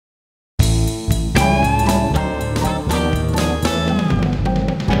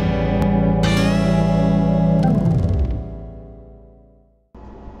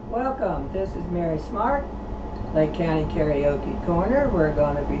Mary Smart, Lake County Karaoke Corner. We're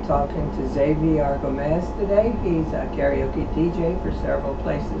going to be talking to Xavier Gomez today. He's a karaoke DJ for several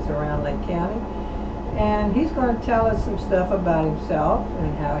places around Lake County. And he's going to tell us some stuff about himself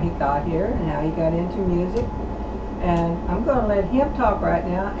and how he got here and how he got into music. And I'm going to let him talk right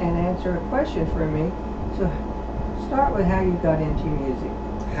now and answer a question for me. So start with how you got into music.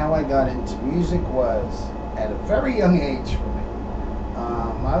 How I got into music was at a very young age for me.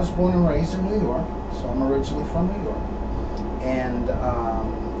 I was born and raised in New York, so I'm originally from New York. And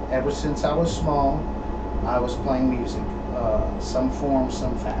ever since I was small, I was playing music, some form,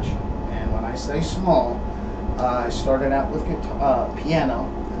 some fashion. And when I say small, I started out with piano,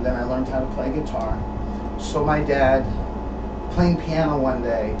 and then I learned how to play guitar. So my dad playing piano one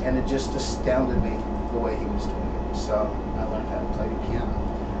day, and it just astounded me the way he was doing it. So I learned how to play the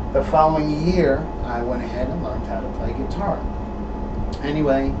piano. The following year, I went ahead and learned how to play guitar.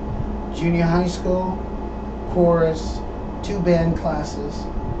 Anyway, junior high school, chorus, 2 band classes.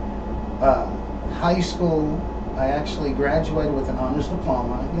 High school, I actually graduated with an honors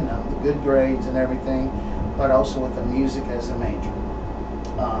diploma, you know, the good grades and everything, but also with the music as a major.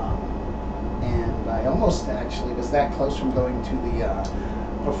 And I almost actually was that close from going to the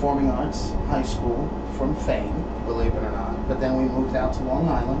performing arts high school from Fame, believe it or not. But then we moved out to Long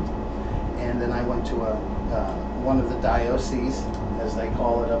Island, and then I went to one of the dioceses, as they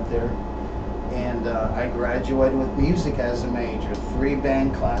call it up there, and I graduated with music as a major, 3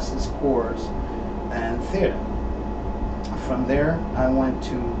 band classes, chorus, and theater. From there, I went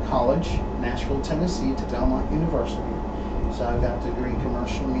to college, Nashville, Tennessee, to Belmont University. So I got a degree in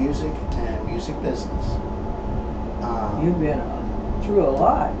commercial music and music business. You've been through a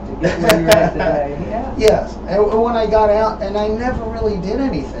lot to get where you're at today. Yeah. Yes, and when I got out, and I never really did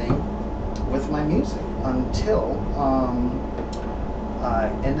anything with my music until I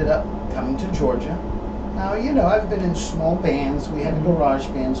ended up coming to Georgia. Now, you know, I've been in small bands. We had garage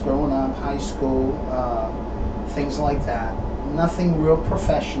bands growing up, high school, things like that. Nothing real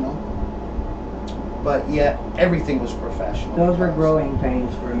professional, but yet everything was professional. Those were growing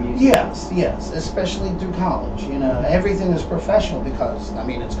pains for music. Yes, yes, especially through college. You know, everything is professional because, I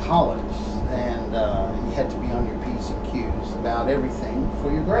mean, it's college, and you had to be on your P's and Q's about everything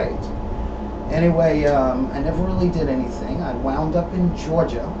for your grades. Anyway, I never really did anything. I wound up in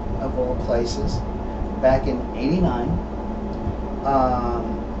Georgia, of all places, back in '89.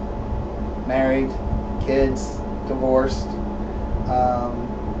 Married, kids, divorced.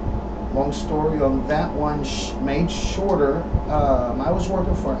 Long story on that one, made shorter. I was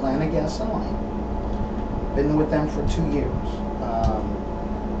working for Atlanta Gas and Light. Been with them for 2 years.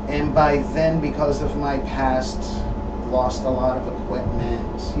 And by then, because of my past, lost a lot of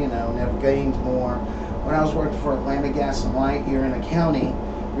equipment, you know, never gained more. When I was working for Atlanta Gas and Light here in the county,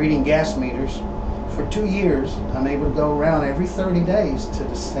 reading gas meters, for 2 years, I'm able to go around every 30 days to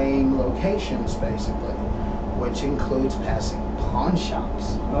the same locations, basically, which includes passing pawn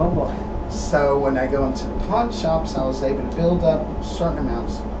shops. Oh boy. So when I go into the pawn shops, I was able to build up certain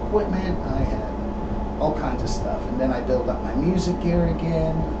amounts of equipment. I had all kinds of stuff. And then I built up my music gear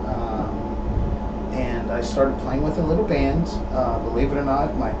again. And I started playing with a little band. Believe it or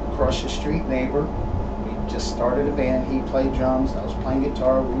not, my across the street neighbor, we just started a band. He played drums, I was playing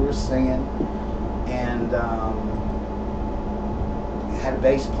guitar, we were singing. And had a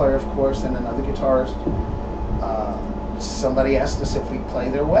bass player, of course, and another guitarist. Somebody asked us if we'd play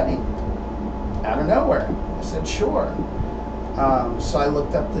their wedding out of nowhere. I said, sure. So I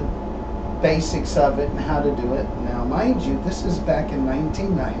looked up the basics of it and how to do it. Now, mind you, this is back in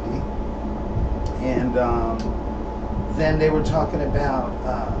 1990. And then they were talking about,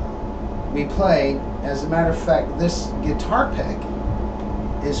 we played, as a matter of fact, this guitar pick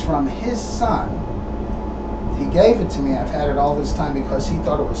is from his son. He gave it to me. I've had it all this time because he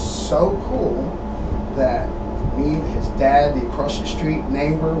thought it was so cool that me, his dad, the across the street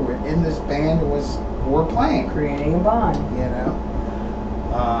neighbor were in this band and were playing. Creating a bond. You know?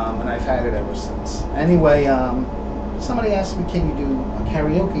 And I've had it ever since. Anyway, somebody asked me, can you do a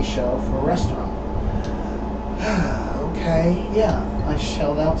karaoke show for a restaurant? Okay, yeah. I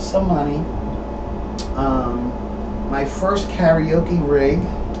shelled out some money. My first karaoke rig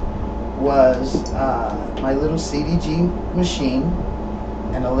was my little CDG machine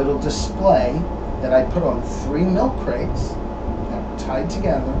and a little display that I put on 3 milk crates that were tied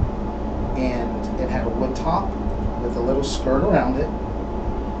together, and it had a wood top with a little skirt around it,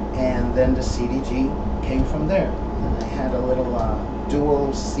 and then the CDG came from there. And I had a little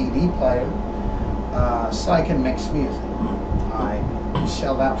dual CD player, so I can mix music. I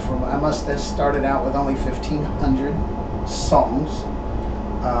shelled out from, I must have started out with only 1,500 songs.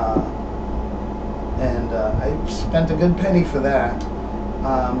 and I spent a good penny for that,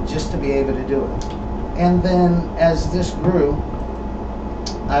 just to be able to do it. And then as this grew,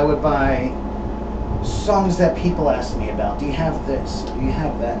 I would buy songs that people asked me about. Do you have this? Do you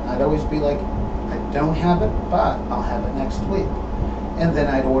have that? And I'd always be like, I don't have it, but I'll have it next week. And then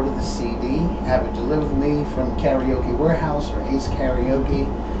I'd order the CD, have it delivered to me from Karaoke Warehouse or Ace Karaoke.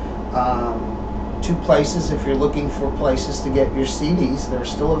 Two places, if you're looking for places to get your CDs, they're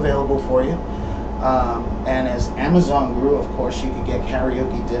still available for you. And as Amazon grew, of course, you could get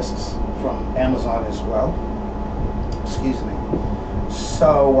karaoke discs from Amazon as well. Excuse me.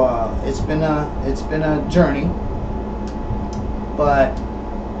 So it's been a journey, but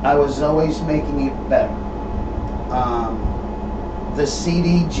I was always making it better. The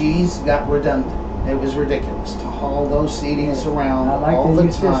CDGs got redundant. It was ridiculous to haul those CDs around all the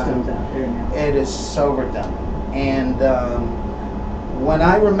time. Out there now. It is so redundant. And when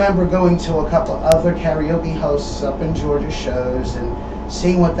I remember going to a couple other karaoke hosts up in Georgia shows and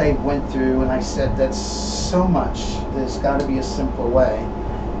seeing what they went through, and I said, that's so much. There's got to be a simpler way.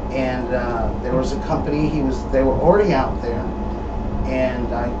 And there was a company, they were already out there,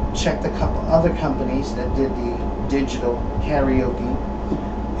 and I checked a couple other companies that did the digital karaoke,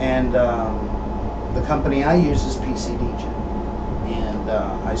 and the company I use is PCDJ. And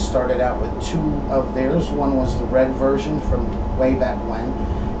I started out with two of theirs. One was the red version from way back when,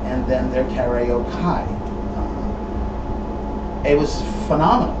 and then their Karaoke High. It was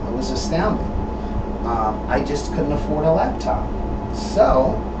phenomenal. It was astounding. I just couldn't afford a laptop.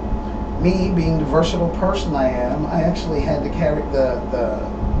 So, me being the versatile person I am, I actually had to carry the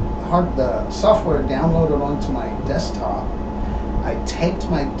software downloaded onto my desktop. I taped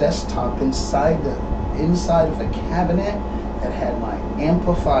my desktop inside of a cabinet that had my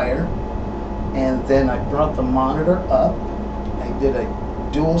amplifier, and then I brought the monitor up. I did a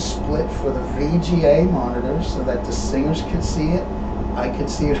dual split for the VGA monitor so that the singers could see it. I could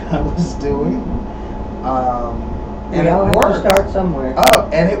see what I was doing. And it worked. Have to start somewhere. Oh,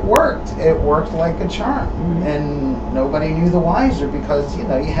 and it worked. It worked like a charm. Mm-hmm. And nobody knew the wiser because, you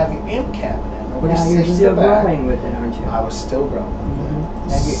have your amp cabinet. Nobody Now you're sees still the back. growing with it, aren't you? I was still growing with Mm-hmm.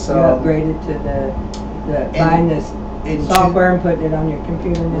 it. Have you upgraded to buying this software and putting it on your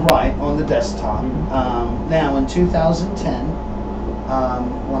computer now? Right, on the desktop. Mm-hmm. Now, in 2010,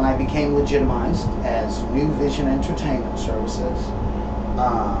 when I became legitimized as New Vision Entertainment Services,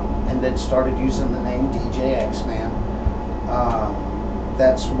 and then started using the name DJ X-Man,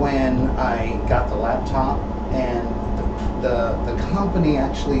 that's when I got the laptop, and the company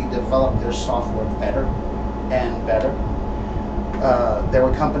actually developed their software better and better. There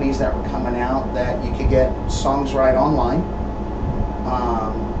were companies that were coming out that you could get songs right online.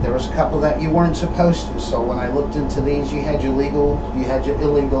 There was a couple that you weren't supposed to. So when I looked into these, you had your legal, you had your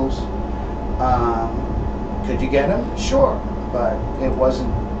illegals. Could you get them? Sure, but it wasn't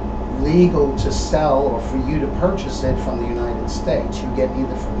legal to sell or for you to purchase it from the United States. You get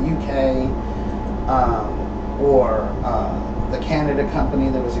either from UK or the Canada company.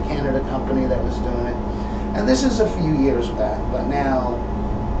 There was a Canada company that was doing it. And this is a few years back, but now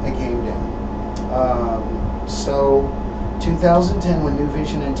it came down. So 2010, when New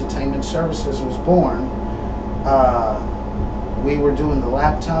Vision Entertainment Services was born, we were doing the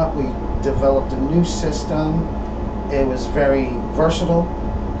laptop. We developed a new system. It was very versatile.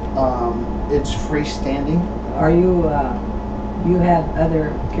 It's freestanding. Are you, you had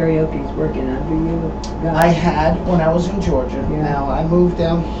other karaoke's working under you? Guys? I had when I was in Georgia. Yeah. Now I moved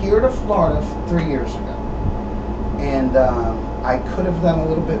down here to Florida 3 years ago. And I could have done a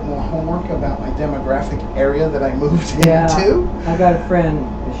little bit more homework about my demographic area that I moved into. I got a friend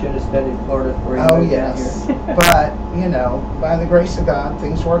who should have studied Florida before he moved down here. But, by the grace of God,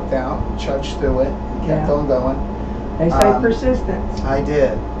 things worked out, trudged through it, kept on going. They say persistence. I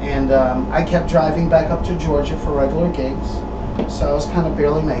did. And I kept driving back up to Georgia for regular gigs. So I was kind of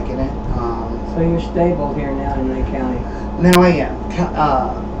barely making it. So you're stable here now in Lake County? Now I am.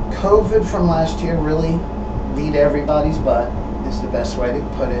 COVID from last year really beat everybody's butt, is the best way to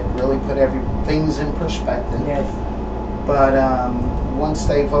put it. Really put things in perspective. Yes. But once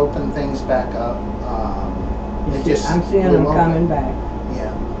they've opened things back up, it just I'm seeing them coming back.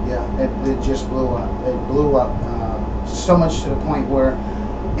 Yeah. It just blew up. It blew up so much to the point where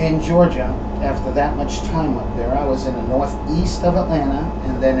in Georgia, after that much time up there, I was in the northeast of Atlanta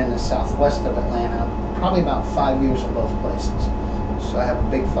and then in the southwest of Atlanta, probably about 5 years in both places. So I have a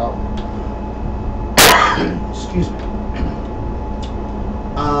big following. Excuse me.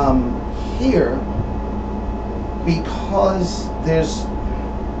 Here, because there's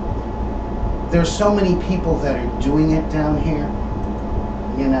so many people that are doing it down here,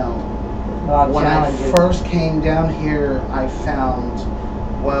 When I first came down here, I found,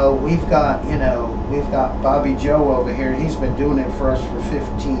 well, we've got Bobby Joe over here. He's been doing it for us for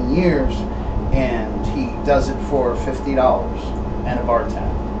 15 years, and he does it for $50 and a bar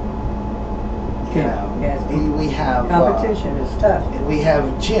tab. Yes. We have competition is tough. We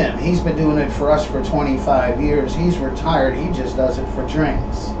have Jim. He's been doing it for us for 25 years. He's retired. He just does it for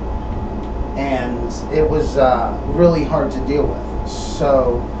drinks, and it was really hard to deal with.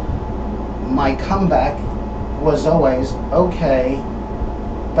 So my comeback was always, okay,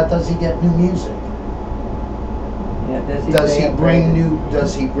 but does he get new music? Yeah, does he bring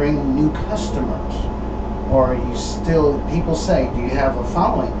new customers? Or are you still, people say, do you have a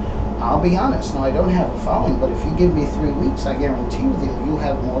following? I'll be honest, no, I don't have a following, but if you give me 3 weeks, I guarantee you you'll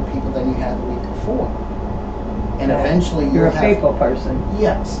have more people than you had the week before. And eventually you're a people person.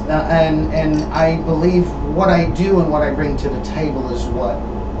 Yes, and I believe what I do and what I bring to the table is what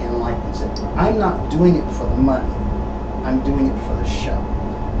enlightens it. I'm not doing it for the money. I'm doing it for the show.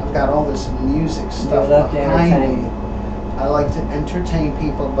 I've got all this music stuff behind me. I like to entertain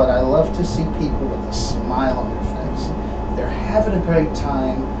people, but I love to see people with a smile on their face. They're having a great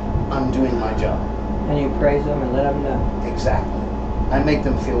time. I'm doing my job. And you praise them and let them know. Exactly. I make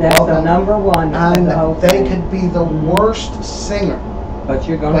them feel welcome. That's the number one. They could be the worst singer. But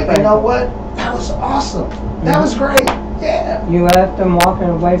you're going to But you know what? That was awesome. That was great. Yeah. You left them walking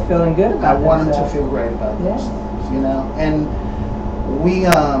away feeling good about I want them to feel great about those things, you know. And we,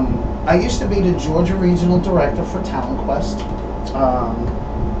 I used to be the Georgia Regional Director for Talent Quest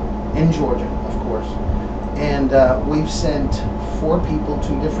in Georgia, of course. And we've sent 4 people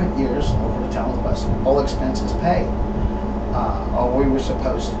 2 different years over to Talent Quest, all expenses paid. All we were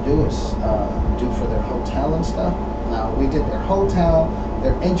supposed to do is do for their hotel and stuff. No, we did their hotel,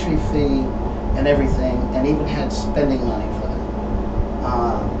 their entry fee, and everything, and even had spending money for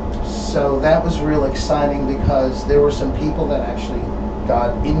them. So that was real exciting because there were some people that actually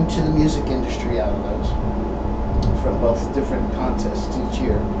got into the music industry out of those from both different contests each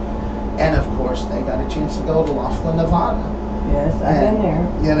year. And of course, they got a chance to go to Laughlin, Nevada. Yes, I've been there.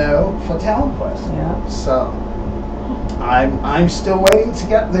 You know, for Talent Quest. Yeah. So I'm still waiting to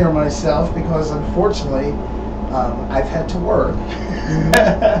get there myself because unfortunately I've had to work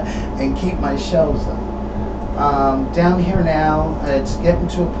and keep my shows up. Down here now, it's getting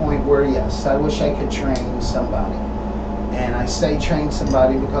to a point where yes, I wish I could train somebody. And I say train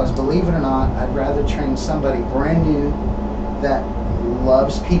somebody because believe it or not, I'd rather train somebody brand new that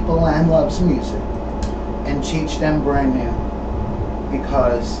loves people and loves music and teach them brand new.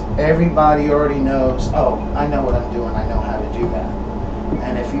 Because everybody already knows, oh, I know what I'm doing, I know how to do that.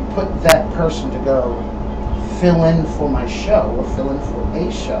 And if you put that person to go fill in for my show or fill in for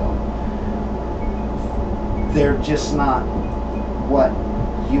a show, they're just not what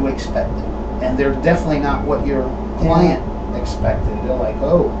you expected. And they're definitely not what your client expected. They're like,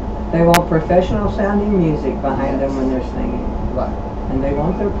 oh. They want professional sounding music behind them when they're singing. Right. And they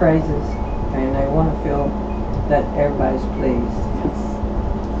want their praises, and they want to feel that everybody's pleased.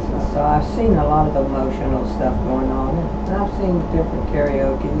 So I've seen a lot of emotional stuff going on, and I've seen different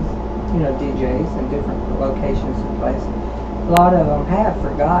karaoke's, you know, DJs in different locations and places. A lot of them have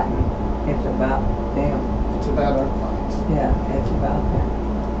forgotten it's about them. It's about our clients. Yeah, it's about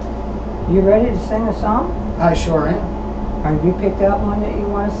them. You ready to sing a song? I sure am. Have you picked out one that you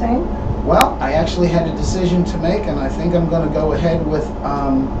want to sing? Well, I actually had a decision to make, and I think I'm going to go ahead with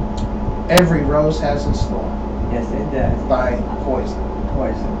Every Rose Has Its Thorn. Yes, it does. By Poison.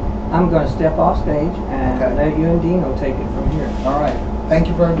 Poison. I'm going to step off stage and let you and Dino take it from here. All right. Thank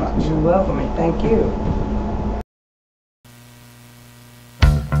you very much. You're welcome, and thank you.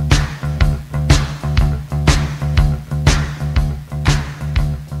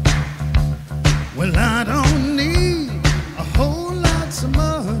 Well, I don't need a whole lot of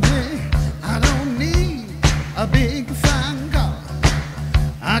money. I don't need a big fine car.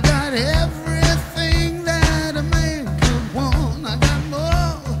 I got everything that a man could want. I got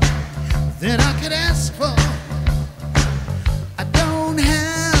more than I could ask for. I don't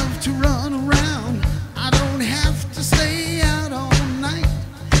have to run around. I don't have to stay out all night.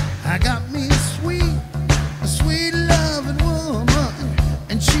 I got me a sweet loving woman,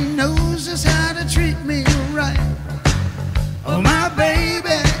 and she knows just how to treat me right. Oh, my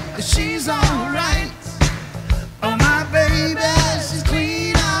baby, she's alright. Oh, my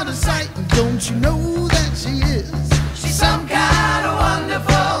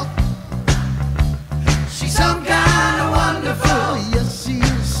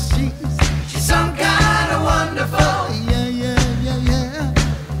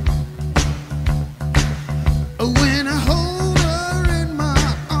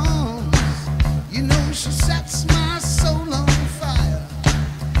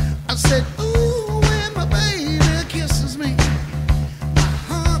said, ooh, when my baby kisses me, my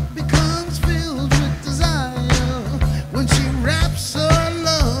heart becomes filled with desire. When she wraps her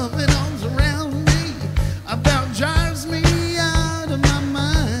loving arms around me, about drives me out of my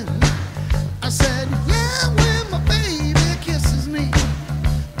mind. I said, yeah, when my baby kisses me,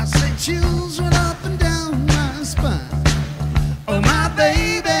 I said, chills run up and down my spine. Oh, my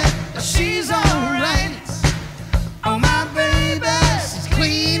baby, she's alright. Oh, my baby, she's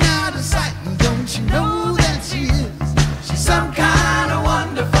clean out of sight. And don't you know that she is? She's some kind of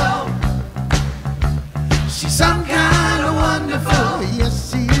wonderful. She's some kind of wonderful.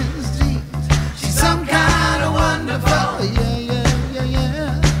 Yes, she is, geez. She's some kind of wonderful. Yeah, yeah, yeah,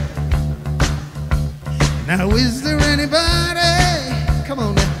 yeah. Now, is there anybody, come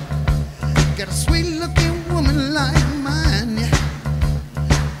on now, got a sweet looking woman like mine? Yeah.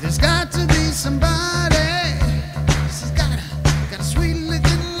 There's got to be somebody. She's got a sweet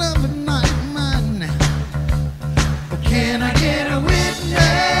looking loving like mine now. But can I get a witness?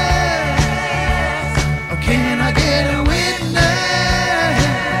 Or can I get a witness?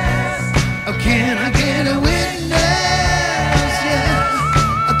 Or can I get a witness?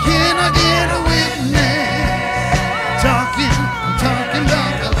 Yeah. Or can I get a witness? I'm talking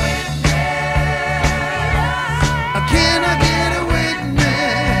about the witness. Or can I get a witness?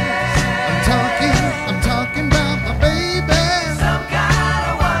 I'm talking about my baby. Some kind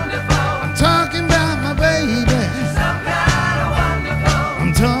of wonderful. I'm talking about my baby. Some kind of wonderful.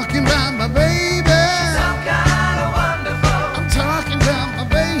 I'm talking about my baby. Some kind of wonderful. I'm talking about my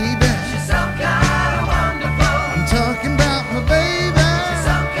baby. Some kind of wonderful. I'm talking about my baby.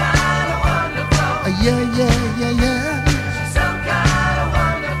 Some kind of wonderful. Yeah, yeah, yeah, yeah. Some kind of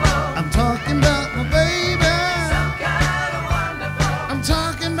wonderful. I'm talking about my baby. Some kind of wonderful. I'm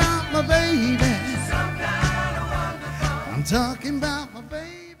talking about my baby. Some kind of wonderful. I'm talking about my baby.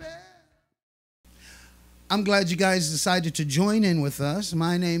 I'm glad you guys decided to join in with us.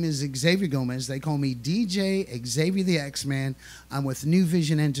 My name is Xavier Gomez. They call me DJ Xavier the X-Man. I'm with New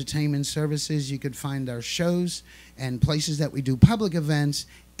Vision Entertainment Services. You could find our shows and places that we do public events,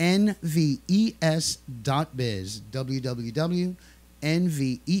 nves.biz, www.nves.biz.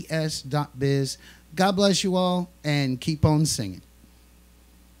 God bless you all, and keep on singing.